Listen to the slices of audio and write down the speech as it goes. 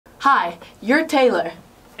Hi, you're Taylor.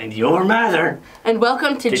 And your mother. And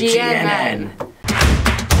welcome to GNN.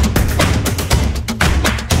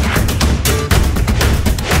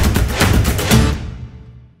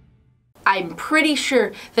 I'm pretty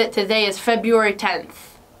sure that today is February 10th.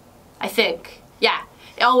 I think. Yeah.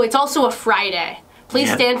 Oh, it's also a Friday.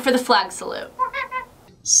 Please stand for the flag salute.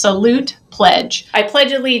 Salute, pledge. I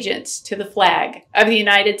pledge allegiance to the flag of the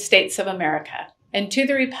United States of America and to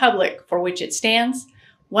the republic for which it stands,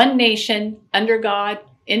 one nation, under God,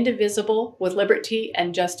 indivisible, with liberty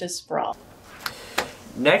and justice for all.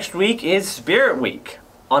 Next week is Spirit Week.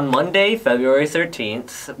 On Monday, February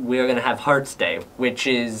 13th, we are going to have Hearts Day, which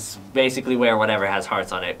is basically wear whatever has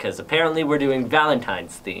hearts on it, because apparently we're doing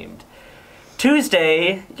Valentine's themed.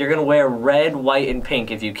 Tuesday, you're going to wear red, white, and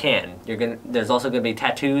pink if you can. There's also going to be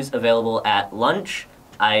tattoos available at lunch.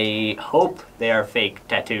 I hope they are fake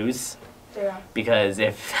tattoos. Yeah. Because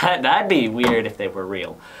if that'd be weird if they were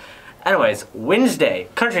real. Anyways, Wednesday,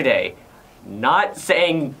 Country Day. Not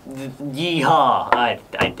saying yeehaw. I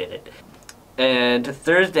did it. And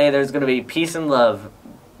Thursday, there's going to be peace and love.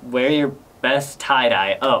 Wear your best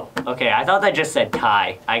tie-dye. Oh, okay. I thought that just said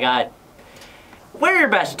tie. Wear your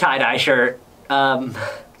best tie-dye shirt.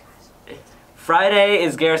 Friday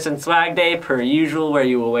is Garrison Swag Day, per usual, where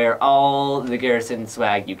you will wear all the Garrison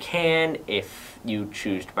swag you can if you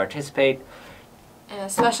choose to participate. And a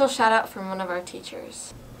special shout out from one of our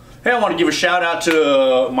teachers. Hey, I want to give a shout out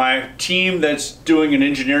to my team that's doing an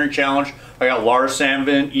engineering challenge. I got Lars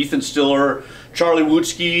Sandvin, Ethan Stiller, Charlie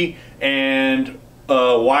Wootsky, and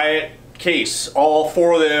Wyatt Case. All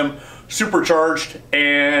four of them supercharged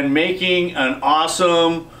and making an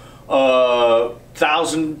awesome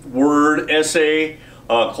 1,000-word essay,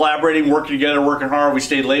 collaborating, working together, working hard. We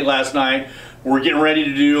stayed late last night. We're getting ready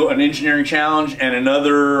to do an engineering challenge and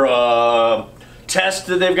another test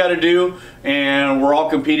that they've got to do, and we're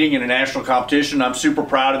all competing in a national competition. I'm super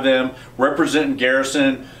proud of them, representing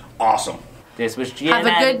Garrison. Awesome. This was GNN. Have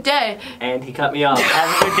a good day. And he cut me off.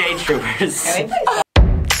 Have a good day, troopers.